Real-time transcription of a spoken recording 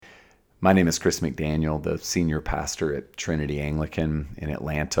My name is Chris McDaniel, the senior pastor at Trinity Anglican in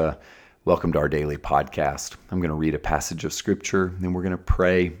Atlanta. Welcome to our daily podcast. I'm going to read a passage of scripture, then we're going to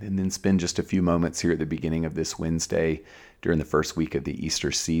pray, and then spend just a few moments here at the beginning of this Wednesday during the first week of the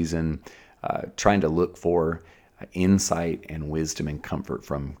Easter season, trying to look for insight and wisdom and comfort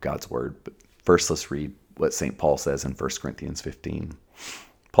from God's Word. But first, let's read what St. Paul says in 1 Corinthians 15.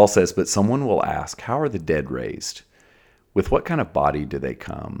 Paul says, "But someone will ask, how are the dead raised? With what kind of body do they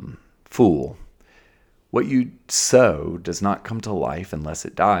come? Fool, what you sow does not come to life unless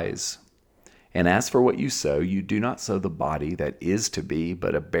it dies. And as for what you sow, you do not sow the body that is to be,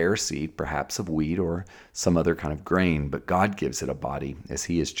 but a bare seed, perhaps of wheat or some other kind of grain. But God gives it a body as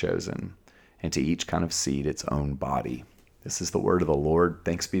He has chosen, and to each kind of seed its own body." This is the word of the Lord.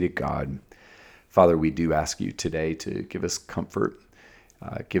 Thanks be to God. Father, we do ask you today to give us comfort,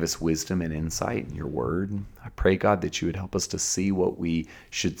 give us wisdom and insight in your word. I pray, God, that you would help us to see what we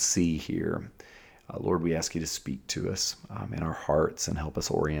should see here. Lord, we ask you to speak to us in our hearts and help us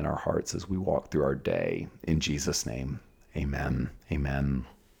orient our hearts as we walk through our day. In Jesus' name, amen. Amen.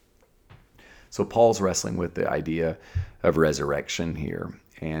 So Paul's wrestling with the idea of resurrection here,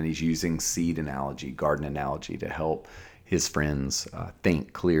 and he's using seed analogy, garden analogy, to help his friends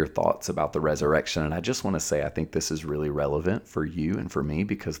think clear thoughts about the resurrection. And I just want to say, I think this is really relevant for you and for me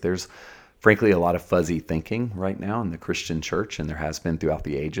because there's frankly a lot of fuzzy thinking right now in the Christian church, and there has been throughout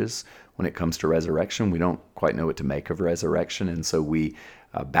the ages when it comes to resurrection. We don't quite know what to make of resurrection, and so we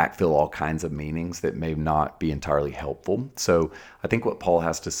backfill all kinds of meanings that may not be entirely helpful. So I think what Paul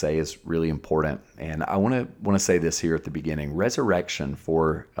has to say is really important, and I want to say this here at the beginning. Resurrection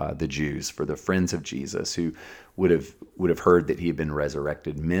for the Jews, for the friends of Jesus who would have heard that he had been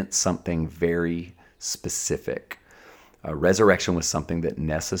resurrected, meant something very specific. Resurrection was something that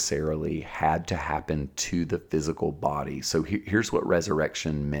necessarily had to happen to the physical body. So here's what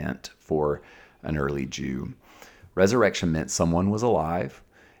resurrection meant for an early Jew. Resurrection meant someone was alive,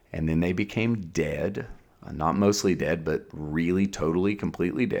 and then they became dead, not mostly dead, but really totally,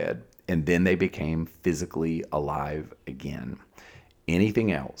 completely dead, and then they became physically alive again.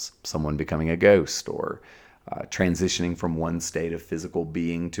 Anything else, someone becoming a ghost or transitioning from one state of physical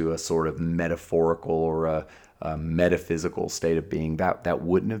being to a sort of metaphorical or a metaphysical state of being, that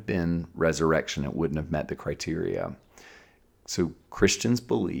wouldn't have been resurrection. It wouldn't have met the criteria. So Christians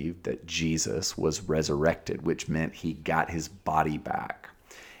believed that Jesus was resurrected, which meant he got his body back.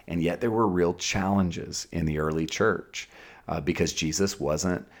 And yet there were real challenges in the early church because Jesus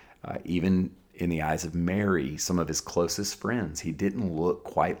wasn't, even in the eyes of Mary, some of his closest friends, he didn't look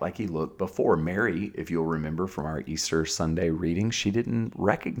quite like he looked before. Mary, if you'll remember from our Easter Sunday reading, she didn't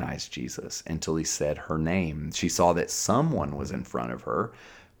recognize Jesus until he said her name. She saw that someone was in front of her,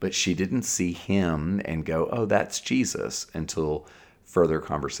 but she didn't see him and go, "Oh, that's Jesus," until further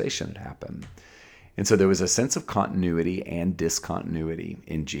conversation had happened. And so there was a sense of continuity and discontinuity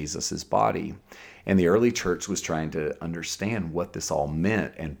in Jesus's body. And the early church was trying to understand what this all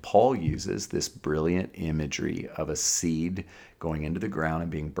meant. And Paul uses this brilliant imagery of a seed going into the ground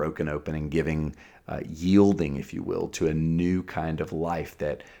and being broken open and giving, yielding, if you will, to a new kind of life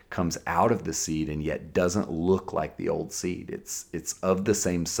that comes out of the seed and yet doesn't look like the old seed. It's of the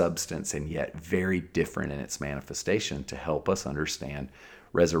same substance and yet very different in its manifestation to help us understand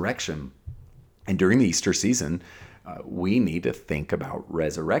resurrection. And during the Easter season, we need to think about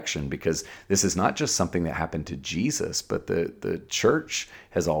resurrection because this is not just something that happened to Jesus, but the church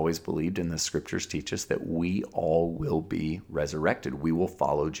has always believed, and the scriptures teach us, that we all will be resurrected. We will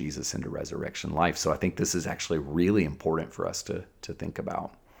follow Jesus into resurrection life. So I think this is actually really important for us to think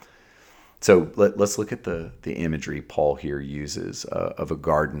about. So let's look at the imagery Paul here uses of a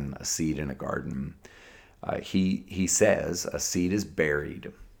garden, a seed in a garden. He says a seed is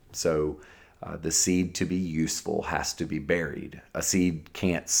buried. So the seed to be useful has to be buried. A seed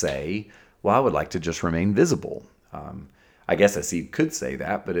can't say, "Well, I would like to just remain visible." I guess a seed could say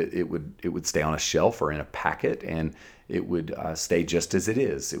that, but it would stay on a shelf or in a packet, and it would stay just as it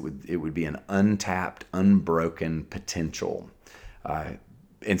is. It would be an untapped, unbroken potential.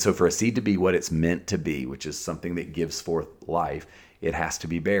 And so for a seed to be what it's meant to be, which is something that gives forth life, it has to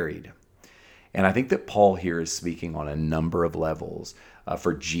be buried. And I think that Paul here is speaking on a number of levels.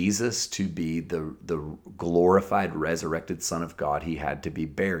 For Jesus to be the glorified, resurrected Son of God, he had to be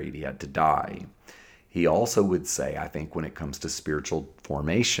buried. He had to die. He also would say, I think, when it comes to spiritual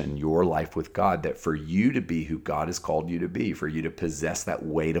formation, your life with God, that for you to be who God has called you to be, for you to possess that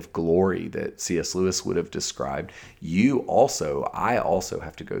weight of glory that C.S. Lewis would have described, I also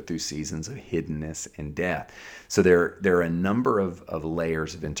have to go through seasons of hiddenness and death. So there are a number of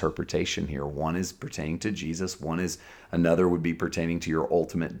layers of interpretation here. One is pertaining to Jesus. Another would be pertaining to your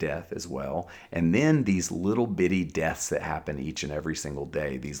ultimate death as well. And then these little bitty deaths that happen each and every single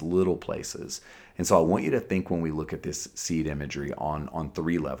day, these little places. And so I want you to think, when we look at this seed imagery, on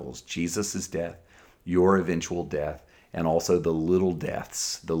three levels: Jesus' death, your eventual death, and also the little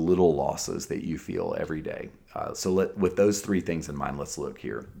deaths, the little losses that you feel every day. With those three things in mind, let's look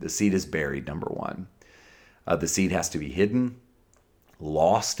here. The seed is buried, number one. The seed has to be hidden,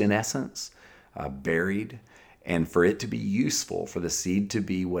 lost in essence, buried. And for it to be useful, for the seed to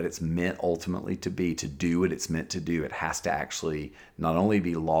be what it's meant ultimately to be, to do what it's meant to do, it has to actually not only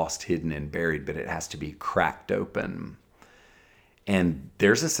be lost, hidden, and buried, but it has to be cracked open. And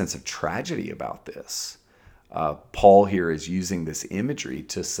there's a sense of tragedy about this. Paul here is using this imagery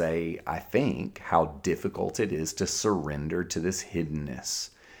to say, I think, how difficult it is to surrender to this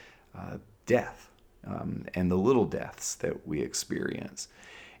hiddenness, death, and the little deaths that we experience.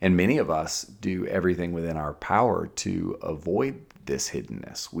 And many of us do everything within our power to avoid this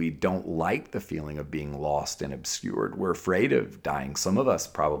hiddenness. We don't like the feeling of being lost and obscured. We're afraid of dying. Some of us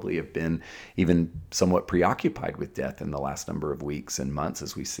probably have been even somewhat preoccupied with death in the last number of weeks and months,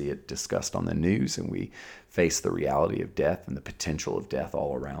 as we see it discussed on the news, and we face the reality of death and the potential of death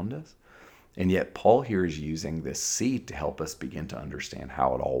all around us. And yet Paul here is using this seed to help us begin to understand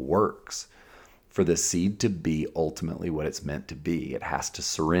how it all works. For the seed to be ultimately what it's meant to be, it has to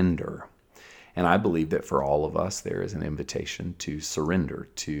surrender. And I believe that for all of us, there is an invitation to surrender,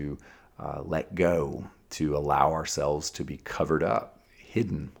 to let go, to allow ourselves to be covered up,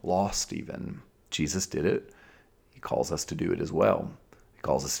 hidden, lost even. Jesus did it. He calls us to do it as well. He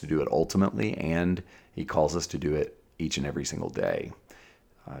calls us to do it ultimately, and he calls us to do it each and every single day.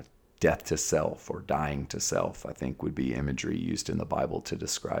 Death to self, or dying to self, I think would be imagery used in the Bible to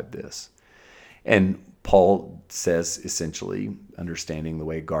describe this. And Paul says, essentially, understanding the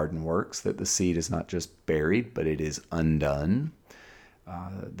way garden works, that the seed is not just buried, but it is undone.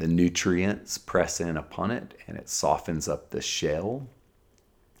 The nutrients press in upon it, and it softens up the shell.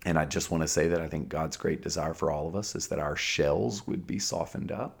 And I just want to say that I think God's great desire for all of us is that our shells would be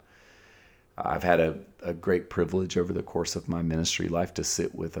softened up. I've had a great privilege over the course of my ministry life to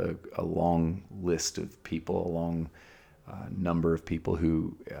sit with a long list of people, a long number of people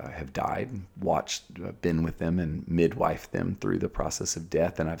who have died, been with them and midwifed them through the process of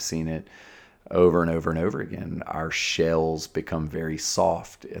death. And I've seen it over and over and over again. Our shells become very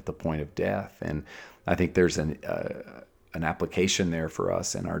soft at the point of death. And I think there's an application there for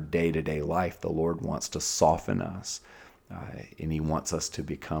us in our day-to-day life. The Lord wants to soften us, and he wants us to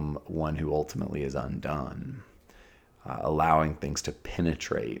become one who ultimately is undone, allowing things to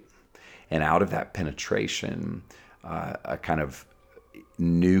penetrate. And out of that penetration, a kind of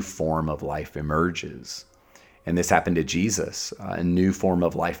new form of life emerges. And this happened to Jesus. A new form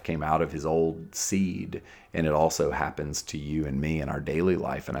of life came out of his old seed, and it also happens to you and me in our daily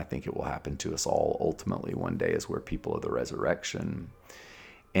life, and I think it will happen to us all ultimately one day as we're people of the resurrection.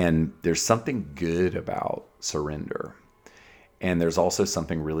 And there's something good about surrender, and there's also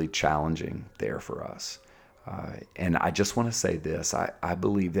something really challenging there for us. And I just want to say this. I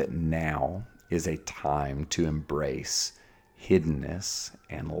believe that now is a time to embrace hiddenness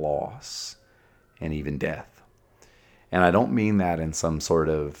and loss and even death. And I don't mean that in some sort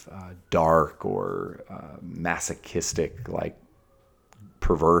of dark or masochistic, like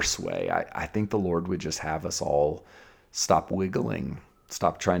perverse way. I think the Lord would just have us all stop trying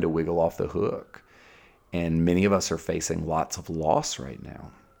to wiggle off the hook. And many of us are facing lots of loss right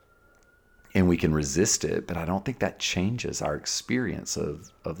now. And we can resist it, but I don't think that changes our experience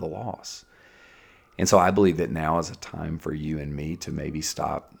of the loss. And so I believe that now is a time for you and me to maybe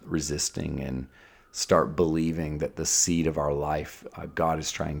stop resisting and start believing that the seed of our life, God is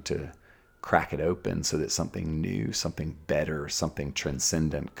trying to crack it open so that something new, something better, something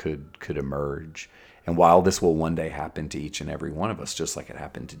transcendent could emerge. And while this will one day happen to each and every one of us, just like it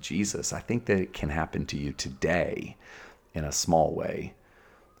happened to Jesus, I think that it can happen to you today in a small way.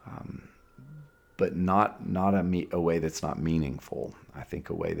 But not a way that's not meaningful. I think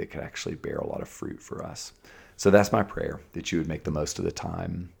a way that could actually bear a lot of fruit for us. So that's my prayer, that you would make the most of the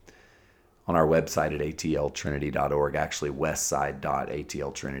time. On our website at atltrinity.org, actually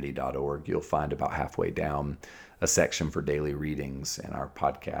westside.atltrinity.org, you'll find about halfway down a section for daily readings and our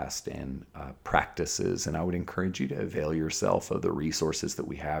podcast and practices. And I would encourage you to avail yourself of the resources that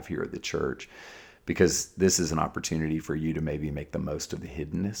we have here at the church, because this is an opportunity for you to maybe make the most of the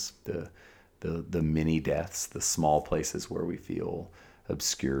hiddenness, the mini deaths, the small places where we feel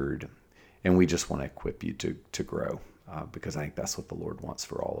obscured. And we just want to equip you to grow, because I think that's what the Lord wants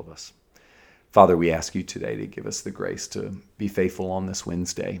for all of us. Father, we ask you today to give us the grace to be faithful on this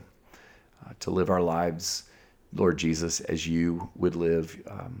Wednesday, to live our lives, Lord Jesus, as you would live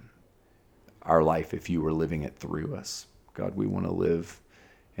our life if you were living it through us. God, we want to live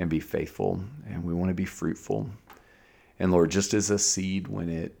and be faithful, and we want to be fruitful. And Lord, just as a seed, when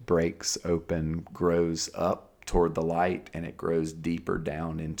it breaks open, grows up toward the light and it grows deeper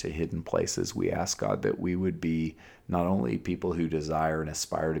down into hidden places, we ask, God, that we would be not only people who desire and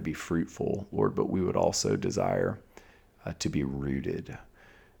aspire to be fruitful, Lord, but we would also desire to be rooted,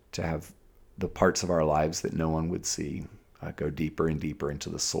 to have the parts of our lives that no one would see go deeper and deeper into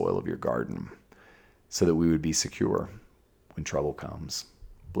the soil of your garden, so that we would be secure when trouble comes.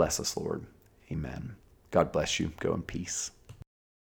 Bless us, Lord. Amen. God bless you. Go in peace.